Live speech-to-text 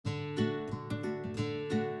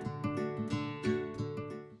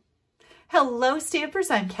Hello Stampers,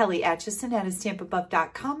 I'm Kelly Acheson at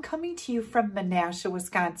stampabup.com coming to you from Menasha,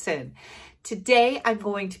 Wisconsin. Today I'm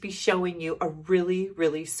going to be showing you a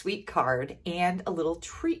really sweet card and a little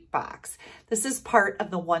treat box. This is part of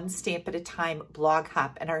the One Stamp at a Time blog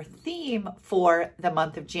hop, and our theme for the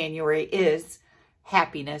month of January is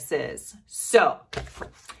Happiness Is. So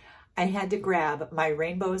I had to grab my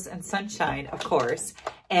Rainbows and Sunshine, of course,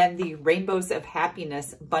 and the Rainbows of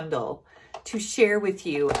Happiness bundle to share with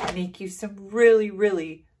you and make you some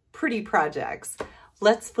really pretty projects.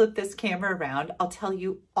 Let's flip this camera around. I'll tell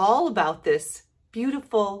you all about this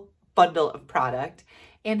beautiful bundle of product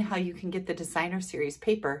and how you can get the designer series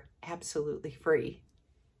paper absolutely free.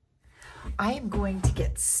 I am going to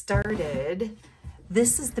get started.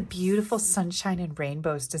 This is the beautiful Sunshine and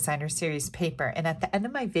Rainbows designer series paper, and at the end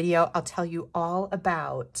of my video I'll tell you all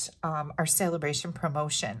about our celebration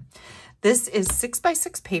promotion. This is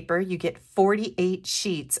 6x6 paper. You get 48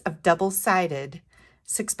 sheets of double-sided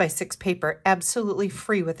 6x6 paper absolutely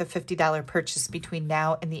free with a $50 purchase between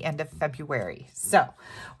now and the end of February. So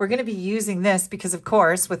we're going to be using this because, of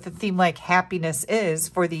course, with the theme like Happiness Is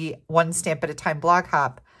for the One Stamp at a Time blog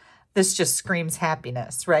hop, this just screams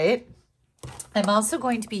happiness, right? I'm also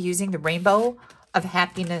going to be using the Rainbow of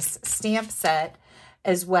Happiness stamp set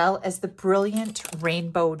as well as the brilliant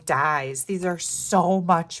rainbow dies. These are so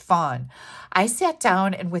much fun. I sat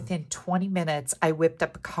down and within 20 minutes, I whipped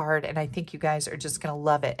up a card, and I think you guys are just gonna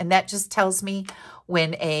love it. And that just tells me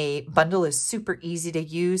when a bundle is super easy to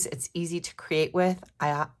use, it's easy to create with,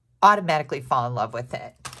 I automatically fall in love with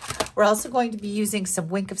it. We're also going to be using some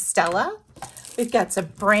Wink of Stella. We've got some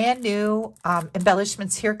brand new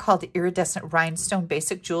embellishments here called the Iridescent Rhinestone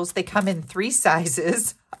Basic Jewels. They come in 3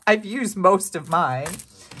 sizes. I've used most of mine.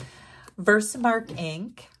 Versamark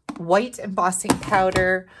ink, white embossing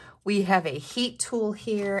powder. We have a heat tool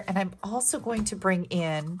here, and I'm also going to bring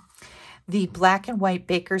in the black and white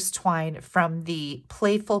baker's twine from the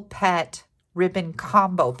Playful Pet ribbon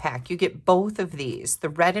combo pack. You get both of these. The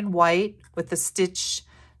red and white with the stitch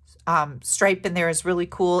stripe in there is really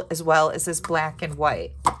cool, as well as this black and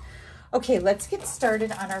white. Okay, let's get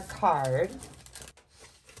started on our card.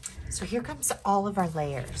 So here comes all of our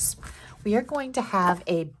layers. We are going to have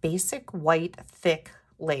a basic white thick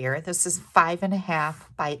layer. This is 5.5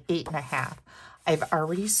 by 8.5. I've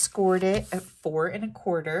already scored it at 4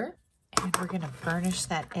 1/4, and we're going to burnish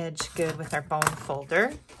that edge good with our bone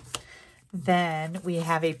folder. Then we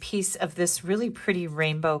have a piece of this really pretty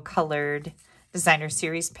rainbow colored designer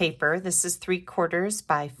series paper. This is 3/4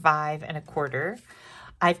 by 5 1/4.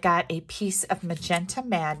 I've got a piece of Magenta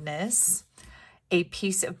Madness, a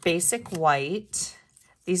piece of basic white.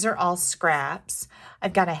 These are all scraps.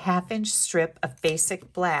 I've got a 1/2-inch strip of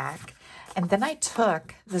basic black. And then I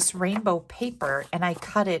took this rainbow paper and I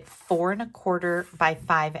cut it 4 1/4 by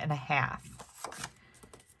 5.5.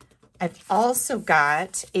 I've also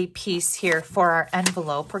got a piece here for our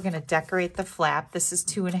envelope. We're going to decorate the flap. This is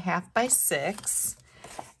 2.5 by 6.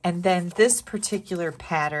 And then this particular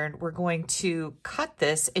pattern, we're going to cut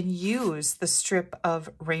this and use the strip of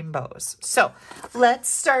rainbows. So let's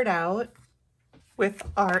start out with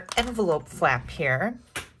our envelope flap here.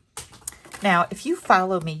 Now, if you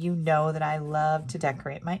follow me, you know that I love to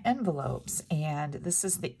decorate my envelopes. And this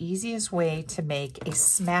is the easiest way to make a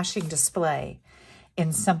smashing display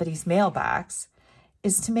in somebody's mailbox,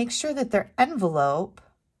 is to make sure that their envelope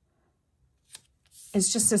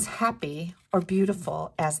is just as happy or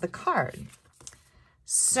beautiful as the card.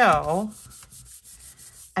 So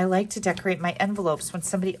I like to decorate my envelopes. When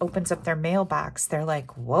somebody opens up their mailbox, they're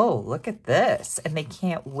like, whoa, look at this. And they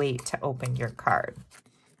can't wait to open your card.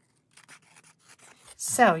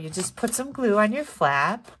 So you just put some glue on your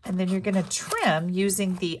flap, and then you're going to trim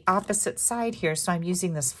using the opposite side here. So I'm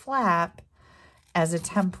using this flap as a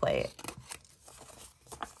template.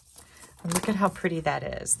 And look at how pretty that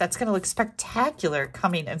is. That's going to look spectacular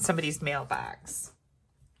coming in somebody's mailbox.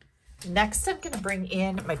 Next, I'm going to bring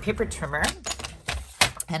in my paper trimmer,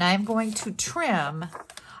 and I'm going to trim.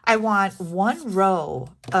 I want 1 row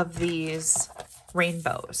of these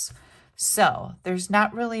rainbows. So there's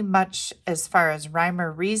not really much as far as rhyme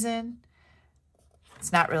or reason.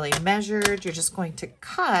 It's not really measured. You're just going to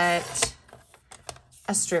cut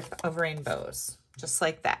a strip of rainbows, just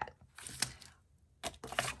like that.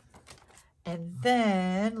 And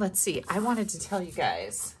then, let's see, I wanted to tell you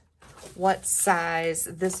guys what size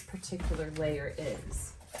this particular layer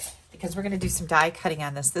is, because we're going to do some die cutting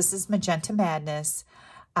on this. This is Magenta Madness.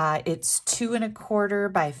 It's 2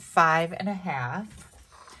 1/4 by 5.5.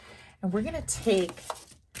 And we're going to take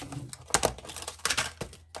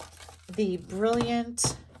the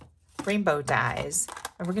brilliant rainbow dies,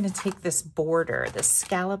 And we're going to take this border, this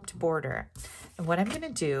scalloped border. And what I'm going to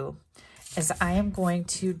do is I am going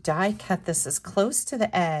to die cut this as close to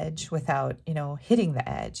the edge without, you know, hitting the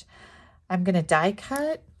edge. I'm going to die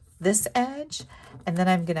cut this edge, and then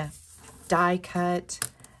I'm going to die cut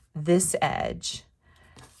this edge.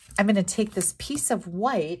 I'm going to take this piece of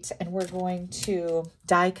white and we're going to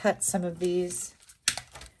die cut some of these.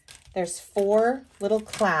 There's 4 little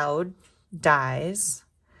cloud dies.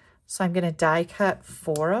 So I'm going to die cut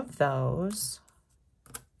 4 of those.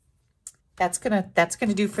 That's gonna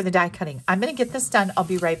do for the die cutting. I'm going to get this done. I'll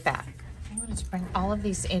be right back. I wanted to bring all of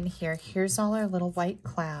these in here. Here's all our little white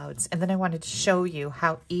clouds. And then I wanted to show you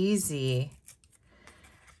how easy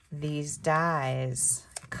these dies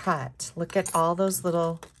cut. Look at all those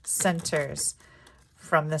little centers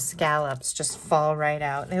from the scallops just fall right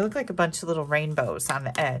out. They look like a bunch of little rainbows on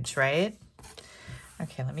the edge, right?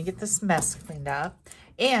 Okay, let me get this mess cleaned up.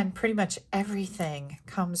 And pretty much everything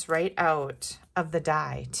comes right out of the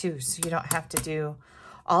die too, so you don't have to do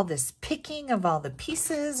all this picking of all the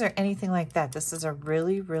pieces or anything like that. This is a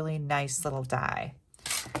really, really nice little die.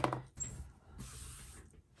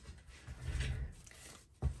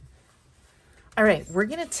 All right, we're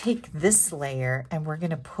gonna take this layer and we're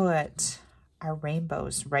gonna put our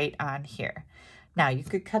rainbows right on here. Now you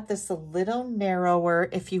could cut this a little narrower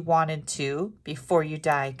if you wanted to before you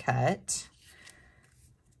die cut.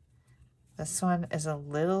 This one is a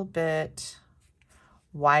little bit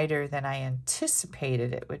wider than I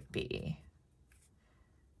anticipated it would be.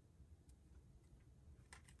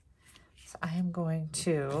 So I am going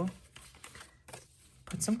to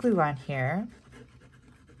put some glue on here.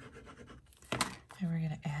 And we're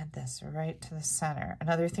going to add this right to the center.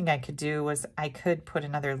 Another thing I could do was I could put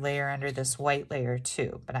another layer under this white layer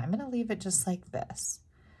too, but I'm going to leave it just like this.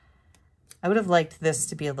 I would have liked this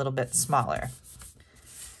to be a little bit smaller.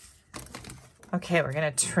 Okay, we're going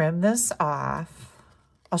to trim this off.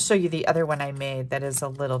 I'll show you the other one I made that is a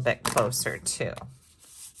little bit closer too.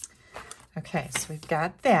 Okay, so we've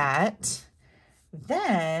got that.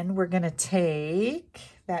 Then we're going to take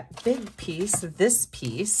that big piece, this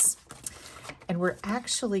piece, and we're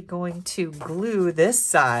actually going to glue this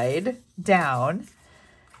side down.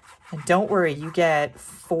 And don't worry, you get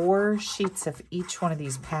 4 sheets of each one of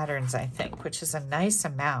these patterns, I think, which is a nice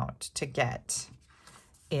amount to get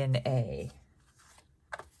in a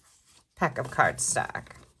pack of cardstock.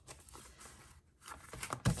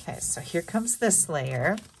 Okay, so here comes this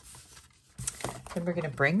layer. Then we're going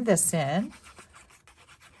to bring this in.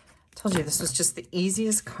 Told you this was just the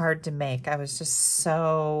easiest card to make. I was just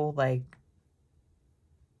so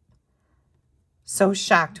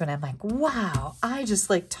shocked when I'm like, wow, I just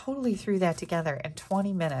totally threw that together in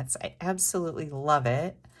 20 minutes. I absolutely love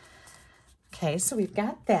it. Okay, so we've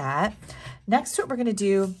got that. Next, what we're going to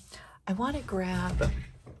do, I want to grab,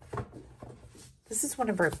 this is one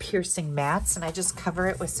of our piercing mats, and I just cover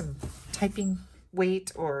it with some typing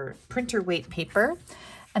weight or printer weight paper.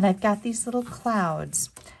 And I've got these little clouds,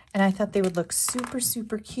 and I thought they would look super,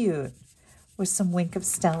 super cute with some Wink of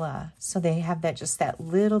Stella. So they have that, just that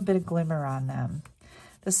little bit of glimmer on them.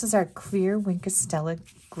 This is our clear Wink of Stella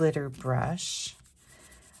glitter brush.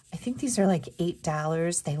 I think these are like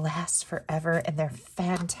 $8. They last forever, and they're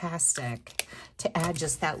fantastic to add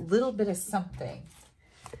just that little bit of something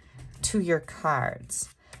to your cards.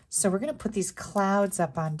 So we're going to put these clouds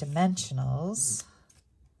up on dimensionals.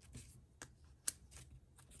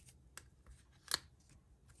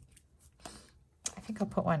 I think I'll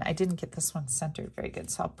put one. I didn't get this one centered very good,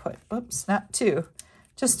 so I'll put, oops, not 2,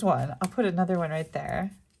 just 1. I'll put another one right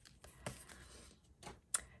there.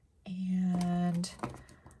 And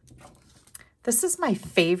this is my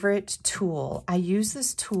favorite tool. I use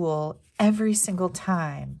this tool every single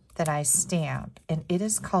time that I stamp, and it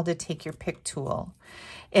is called a Take Your Pick tool.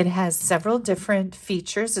 It has several different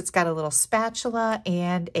features. It's got a little spatula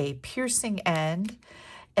and a piercing end,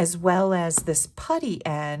 as well as this putty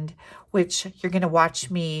end, which you're going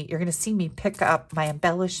to see me pick up my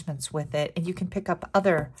embellishments with it, and you can pick up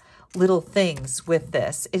other little things with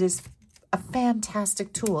this. It is a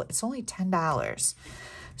fantastic tool. It's only $10.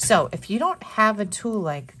 So if you don't have a tool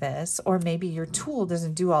like this, or maybe your tool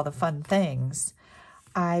doesn't do all the fun things,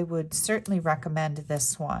 I would certainly recommend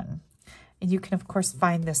this one. And you can, of course,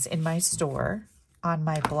 find this in my store on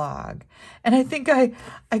my blog. And I think I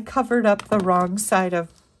covered up the wrong side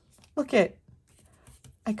of,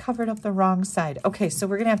 I covered up the wrong side. Okay, so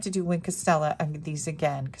we're going to have to do Wink of Stella on these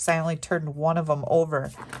again, because I only turned one of them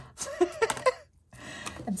over.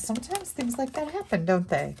 And sometimes things like that happen, don't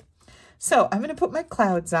they? So I'm going to put my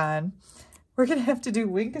clouds on. We're going to have to do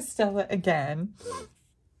Wink of Stella again.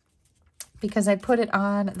 because I put it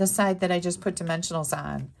on the side that I just put dimensionals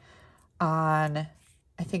on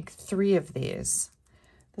I think 3 of these.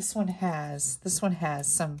 This one has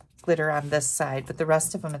some glitter on this side, but the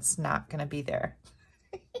rest of them, it's not going to be there.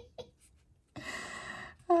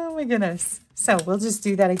 Oh my goodness. So we'll just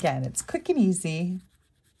do that again. It's quick and easy.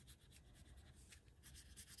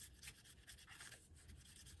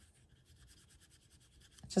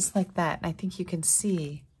 Just like that. And I think you can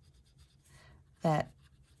see that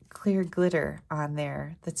clear glitter on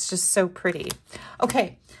there. That's just so pretty.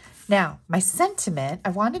 Okay. Now, my sentiment,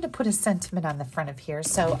 I wanted to put a sentiment on the front of here,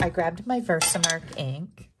 so I grabbed my Versamark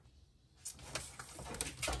ink,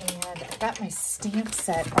 and I've got my stamp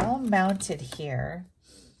set all mounted here.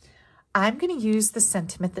 I'm going to use the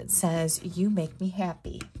sentiment that says, "You make me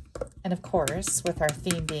happy." And of course, with our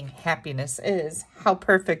theme being happiness is, how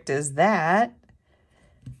perfect is that?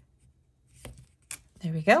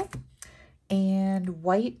 There we go. And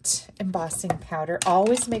white embossing powder.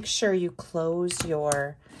 Always make sure you close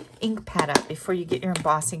your ink pad up before you get your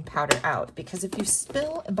embossing powder out, because if you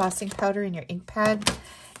spill embossing powder in your ink pad,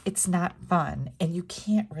 it's not fun and you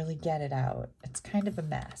can't really get it out. It's kind of a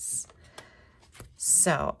mess.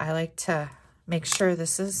 So I like to make sure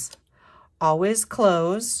this is always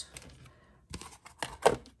closed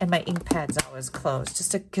and my ink pad's always closed.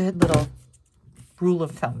 Just a good little rule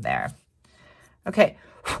of thumb there. Okay,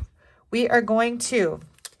 we are going to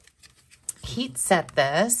heat set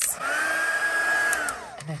this.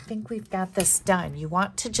 And I think we've got this done. You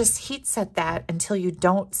want to just heat set that until you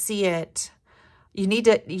don't see it.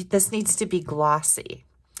 This needs to be glossy.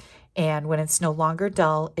 And when it's no longer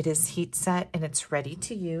dull, it is heat set and it's ready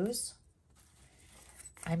to use.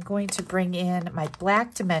 I'm going to bring in my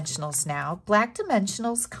black dimensionals now. Black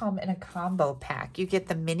dimensionals come in a combo pack. You get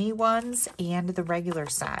the mini ones and the regular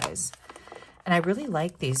size. And I really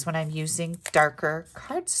like these when I'm using darker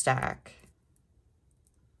cardstock,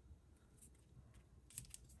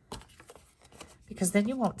 because then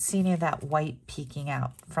you won't see any of that white peeking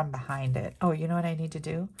out from behind it. Oh, you know what I need to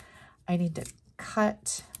do? I need to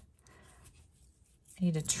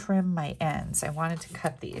trim my ends. I wanted to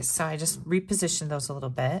cut these, so I just repositioned those a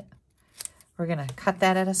little bit. We're going to cut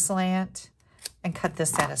that at a slant and cut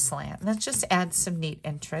this at a slant. And that just adds some neat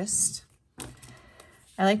interest.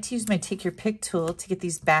 I like to use my Take Your Pick tool to get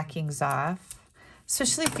these backings off,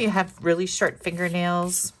 especially if you have really short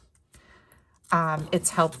fingernails.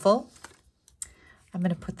 It's helpful. I'm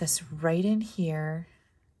going to put this right in here.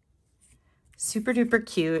 Super duper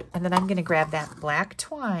cute. And then I'm going to grab that black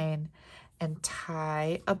twine and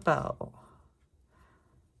tie a bow.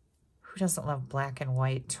 Who doesn't love black and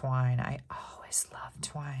white twine? I always love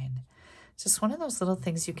twine. It's just one of those little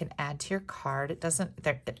things you can add to your card.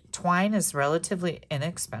 Twine is relatively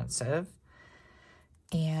inexpensive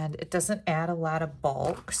and it doesn't add a lot of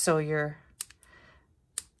bulk, so your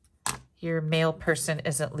mail person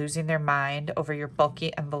isn't losing their mind over your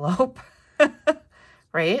bulky envelope,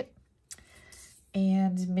 right?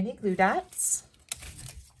 And mini glue dots.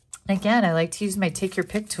 Again, I like to use my Take Your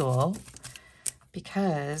Pick tool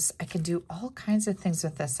because I can do all kinds of things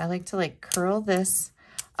with this. I like to curl this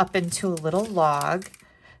up into a little log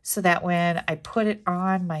so that when I put it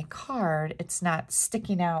on my card, it's not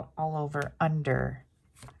sticking out all over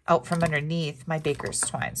out from underneath my baker's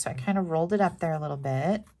twine. So I kind of rolled it up there a little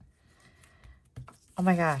bit. Oh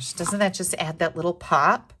my gosh, doesn't that just add that little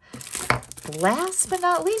pop? Last but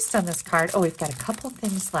not least on this card, we've got a couple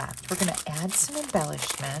things left. We're going to add some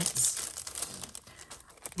embellishments.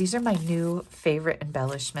 These are my new favorite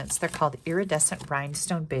embellishments. They're called Iridescent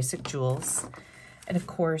Rhinestone Basic Jewels. And of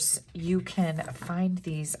course, you can find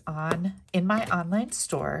these in my online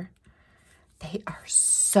store. They are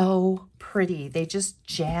so pretty. They just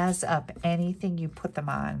jazz up anything you put them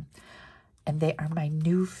on. And they are my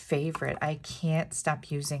new favorite. I can't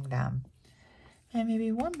stop using them. And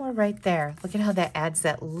maybe one more right there. Look at how that adds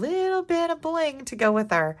that little bit of bling to go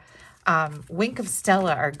with our Wink of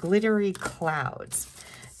Stella, our glittery clouds.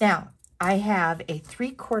 Now, I have a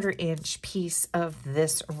 3/4 inch piece of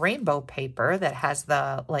this rainbow paper that has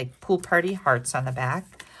the pool party hearts on the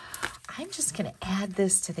back. I'm just going to add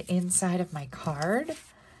this to the inside of my card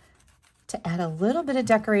to add a little bit of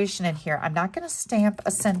decoration in here. I'm not going to stamp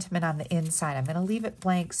a sentiment on the inside. I'm going to leave it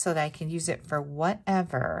blank so that I can use it for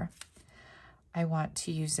whatever I want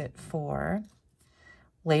to use it for.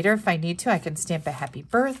 Later, if I need to, I can stamp a happy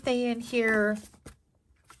birthday in here.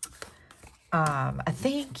 A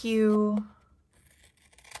thank you.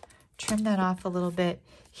 Trim that off a little bit.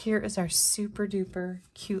 Here is our super duper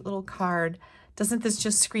cute little card. Doesn't this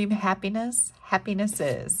just scream happiness? Happiness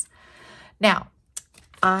is. Now,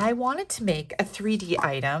 I wanted to make a 3D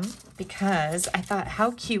item because I thought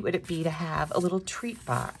how cute would it be to have a little treat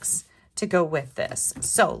box to go with this.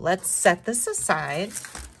 So let's set this aside.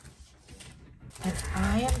 And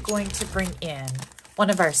I am going to bring in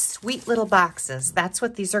one of our sweet little boxes. That's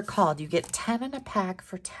what these are called. You get 10 in a pack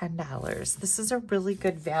for $10. This is a really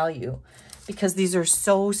good value because these are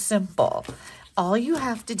so simple. All you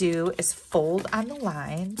have to do is fold on the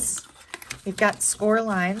lines. We've got score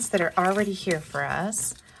lines that are already here for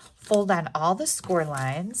us. Fold on all the score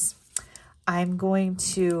lines. I'm going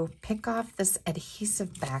to pick off this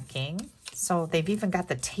adhesive backing. So they've even got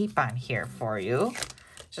the tape on here for you,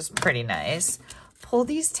 which is pretty nice. Pull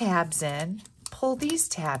these tabs in, pull these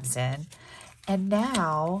tabs in, and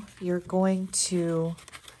now you're going to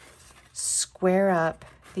square up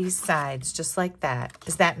these sides just like that.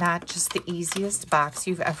 Is that not just the easiest box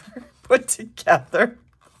you've ever put together?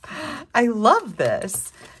 I love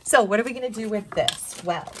this. So what are we going to do with this?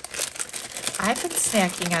 Well, I've been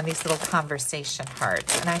snacking on these little conversation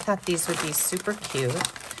hearts, and I thought these would be super cute.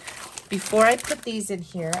 Before I put these in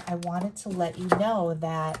here, I wanted to let you know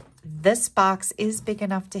that this box is big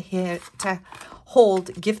enough to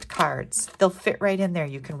hold gift cards. They'll fit right in there.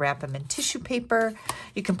 You can wrap them in tissue paper.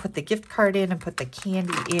 You can put the gift card in and put the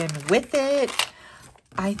candy in with it.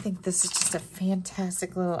 I think this is just a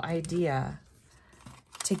fantastic little idea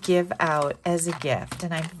to give out as a gift.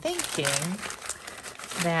 And I'm thinking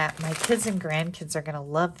that my kids and grandkids are going to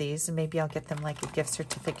love these, and maybe I'll get them like a gift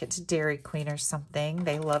certificate to Dairy Queen or something.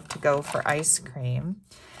 They love to go for ice cream.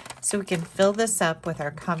 So we can fill this up with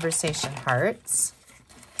our conversation hearts.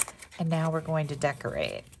 And now we're going to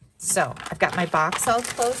decorate. So I've got my box all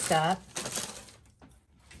closed up.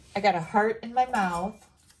 I got a heart in my mouth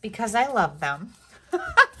because I love them.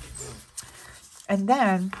 And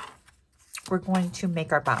then we're going to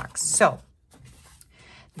make our box. So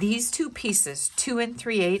these two pieces, 2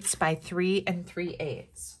 3/8 by 3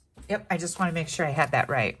 3/8. Yep, I just want to make sure I had that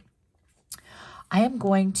right. I am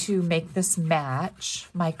going to make this match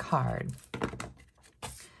my card.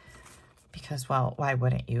 Because, well, why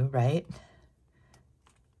wouldn't you, right?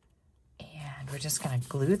 And we're just going to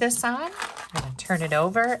glue this on. I'm going to turn it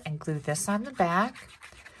over and glue this on the back.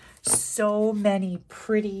 So many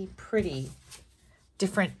pretty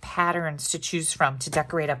different patterns to choose from to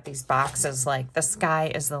decorate up these boxes. Like, the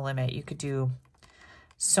sky is the limit. You could do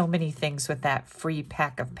so many things with that free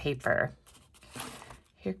pack of paper.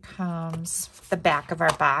 Here comes the back of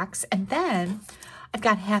our box. And then I've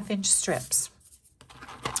got 1/2-inch strips.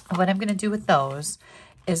 What I'm going to do with those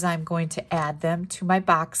is I'm going to add them to my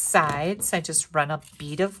box sides. I just run a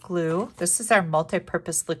bead of glue. This is our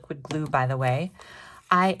multi-purpose liquid glue, by the way.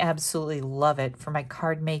 I absolutely love it for my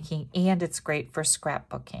card making, and it's great for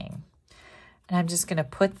scrapbooking. And I'm just going to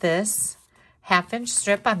put this 1/2-inch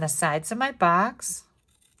strip on the sides of my box,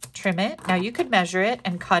 trim it. Now you could measure it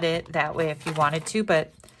and cut it that way if you wanted to,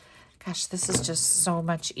 but gosh, this is just so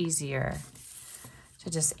much easier to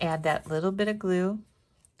just add that little bit of glue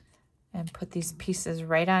and put these pieces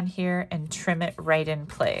right on here and trim it right in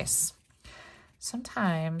place.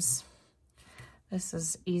 Sometimes this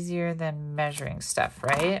is easier than measuring stuff,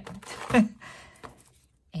 right?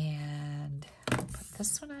 And put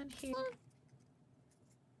this one on here.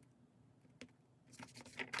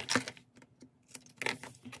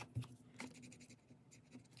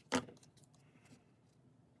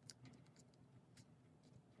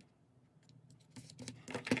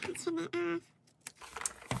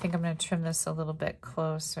 I think I'm going to trim this a little bit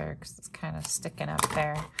closer because it's kind of sticking up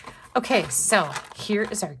there. Okay, so here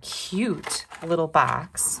is our cute little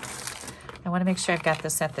box. I want to make sure I've got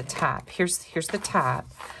this at the top. Here's the top.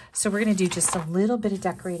 So we're going to do just a little bit of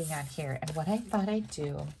decorating on here. And what I thought I'd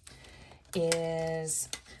do is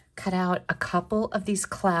cut out a couple of these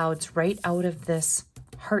clouds right out of this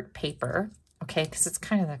heart paper. Okay, because it's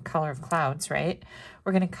kind of the color of clouds, right?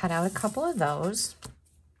 We're going to cut out a couple of those.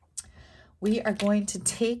 We are going to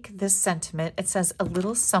take this sentiment. It says a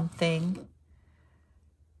little something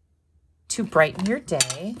to brighten your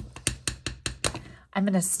day. I'm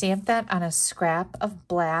going to stamp that on a scrap of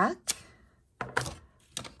black.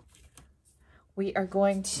 We are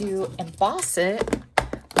going to emboss it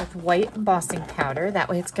with white embossing powder. That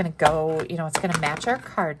way it's going to go, you know, it's going to match our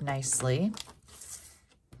card nicely.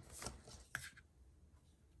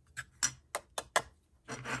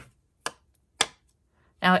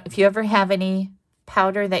 Now, if you ever have any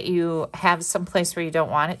powder that you have someplace where you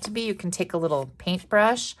don't want it to be, you can take a little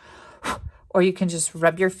paintbrush, or you can just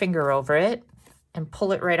rub your finger over it and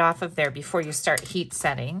pull it right off of there before you start heat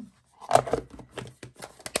setting.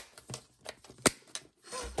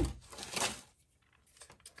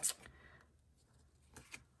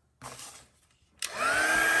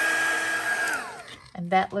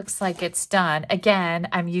 that looks like it's done. Again,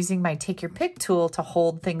 I'm using my Take Your Pick tool to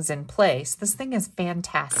hold things in place. This thing is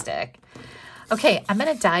fantastic. Okay, I'm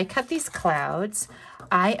going to die cut these clouds.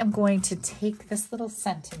 I am going to take this little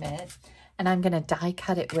sentiment and I'm going to die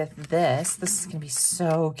cut it with this. This is going to be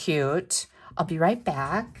so cute. I'll be right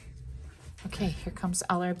back. Okay, here comes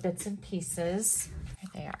all our bits and pieces.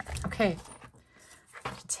 There they are. Okay,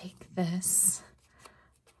 I'm going to take this.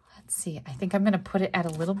 Let's see, I think I'm going to put it at a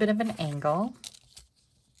little bit of an angle.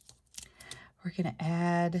 We're going to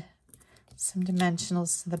add some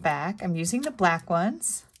dimensionals to the back. I'm using the black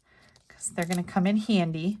ones because they're going to come in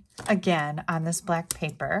handy again on this black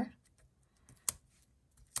paper.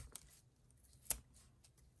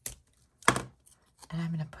 And I'm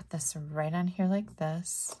going to put this right on here like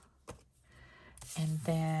this. And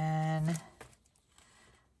then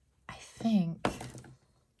I think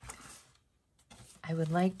I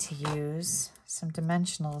would like to use some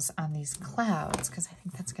dimensionals on these clouds because I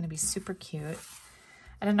think that's going to be super cute.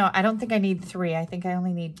 I don't know. I don't think I need 3. I think I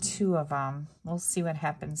only need 2 of them. We'll see what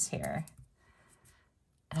happens here.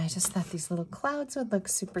 And I just thought these little clouds would look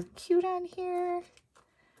super cute on here.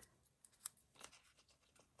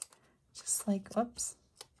 Just like, whoops.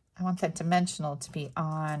 I want that dimensional to be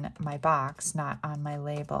on my box, not on my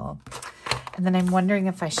label. And then I'm wondering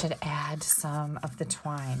if I should add some of the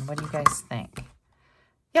twine. What do you guys think?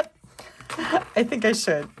 Yep, I think I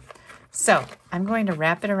should. So I'm going to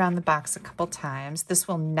wrap it around the box a couple times. This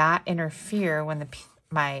will not interfere when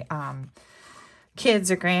my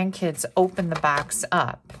kids or grandkids open the box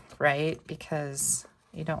up, right? Because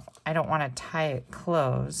I don't want to tie it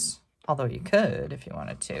closed, although you could if you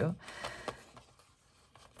wanted to.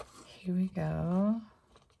 Here we go.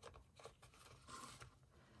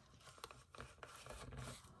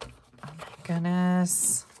 Oh my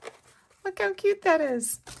goodness. Look how cute that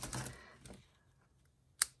is.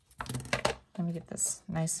 Let me get this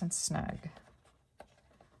nice and snug.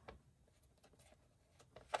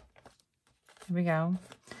 Here we go.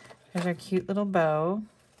 There's our cute little bow.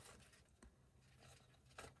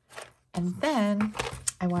 And then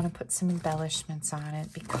I want to put some embellishments on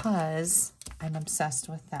it because I'm obsessed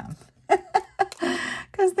with them.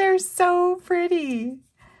 Because they're so pretty.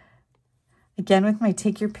 Again, with my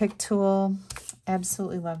Take Your Pick tool,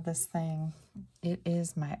 absolutely love this thing. It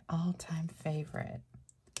is my all-time favorite.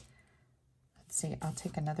 Let's see, I'll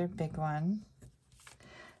take another big one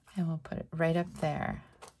and we'll put it right up there.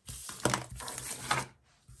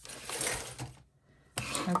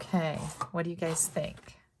 Okay, what do you guys think?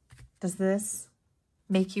 Does this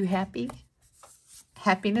make you happy?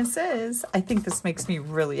 Happiness is. I think this makes me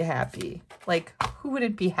really happy. Like, who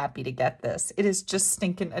wouldn't be happy to get this? It is just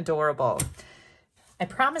stinking adorable. I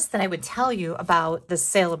promised that I would tell you about the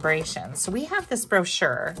celebration. So we have this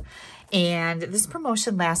brochure, and this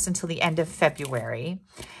promotion lasts until the end of February.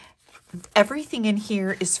 Everything in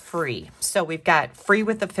here is free. So we've got free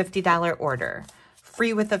with a $50 order,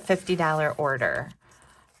 free with a $50 order,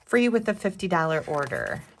 free with a $50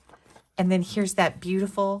 order. And then here's that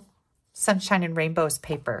beautiful Sunshine and Rainbows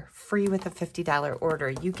paper, free with a $50 order.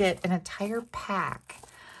 You get an entire pack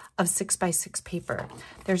of 6x6 paper.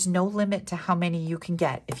 There's no limit to how many you can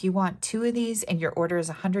get. If you want 2 of these and your order is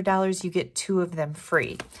 $100, you get 2 of them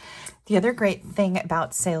free. The other great thing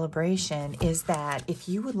about Celebration is that if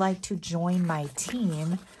you would like to join my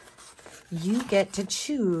team, you get to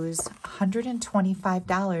choose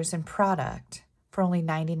 $125 in product for only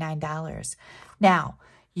 $99. Now,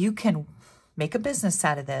 you can make a business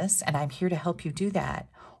out of this, and I'm here to help you do that.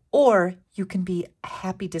 Or you can be a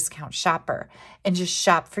happy discount shopper and just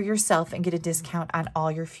shop for yourself and get a discount on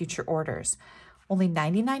all your future orders. Only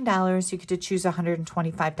 $99, you get to choose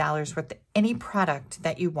 $125 worth of any product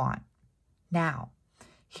that you want. Now,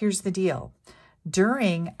 here's the deal.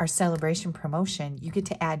 During our celebration promotion, you get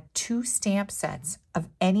to add 2 stamp sets of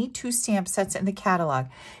any 2 stamp sets in the catalog.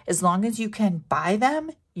 As long as you can buy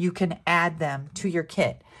them, you can add them to your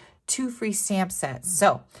kit. 2 free stamp sets.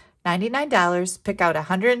 So $99, pick out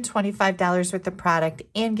 $125 worth of product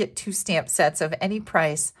and get 2 stamp sets of any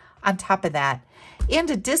price on top of that, and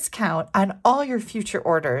a discount on all your future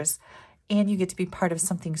orders. And you get to be part of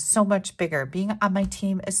something so much bigger. Being on my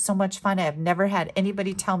team is so much fun. I have never had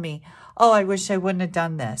anybody tell me, oh, I wish I wouldn't have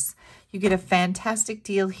done this. You get a fantastic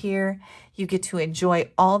deal here. You get to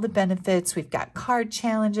enjoy all the benefits. We've got card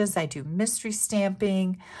challenges. I do mystery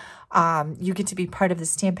stamping. You get to be part of the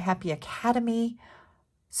Stamp Happy Academy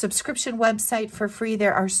subscription website for free.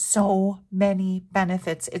 There are so many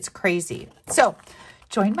benefits. It's crazy. So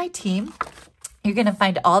join my team. You're going to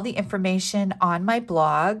find all the information on my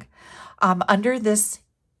blog. Under this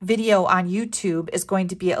video on YouTube is going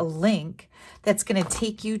to be a link that's going to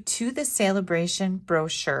take you to the celebration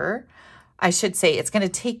brochure. I should say it's going to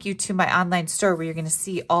take you to my online store where you're going to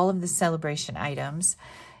see all of the celebration items.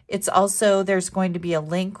 It's also, there's going to be a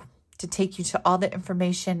link to take you to all the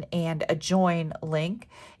information and a join link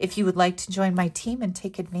if you would like to join my team and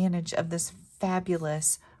take advantage of this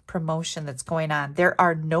fabulous promotion that's going on. There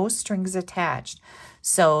are no strings attached,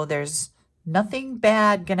 so there's nothing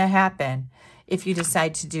bad going to happen if you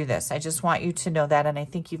decide to do this. I just want you to know that, and I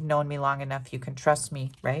think you've known me long enough. You can trust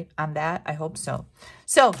me, right, on that? I hope so.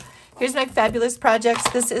 So here's my fabulous projects.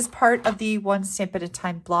 This is part of the One Stamp at a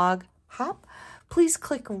Time blog hop. Please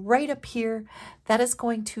click right up here. That is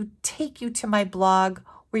going to take you to my blog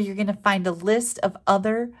where you're going to find a list of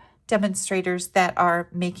other demonstrators that are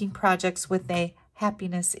making projects with a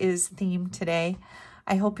happiness is theme today.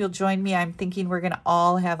 I hope you'll join me. I'm thinking we're going to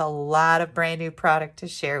all have a lot of brand new product to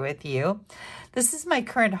share with you. This is my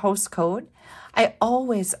current host code. I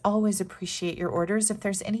always appreciate your orders. If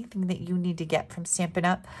there's anything that you need to get from Stampin'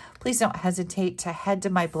 Up, please don't hesitate to head to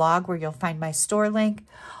my blog where you'll find my store link.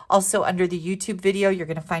 Also, under the YouTube video, you're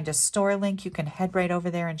going to find a store link. You can head right over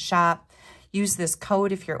there and shop. Use this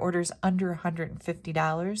code if your order's under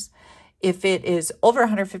 $150. If it is over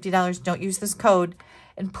 $150, don't use this code.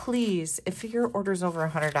 And please, if your order's over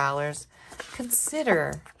 $100,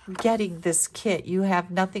 consider getting this kit. You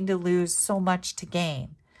have nothing to lose, so much to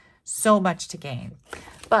gain. So much to gain.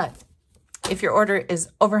 But if your order is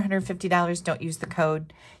over $150, don't use the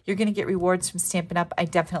code. You're going to get rewards from Stampin' Up. I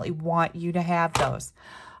definitely want you to have those.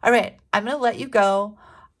 All right, I'm going to let you go.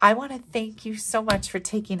 I want to thank you so much for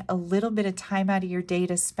taking a little bit of time out of your day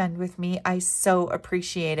to spend with me. I so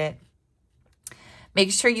appreciate it.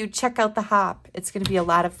 Make sure you check out the hop. It's going to be a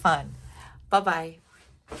lot of fun. Bye-bye.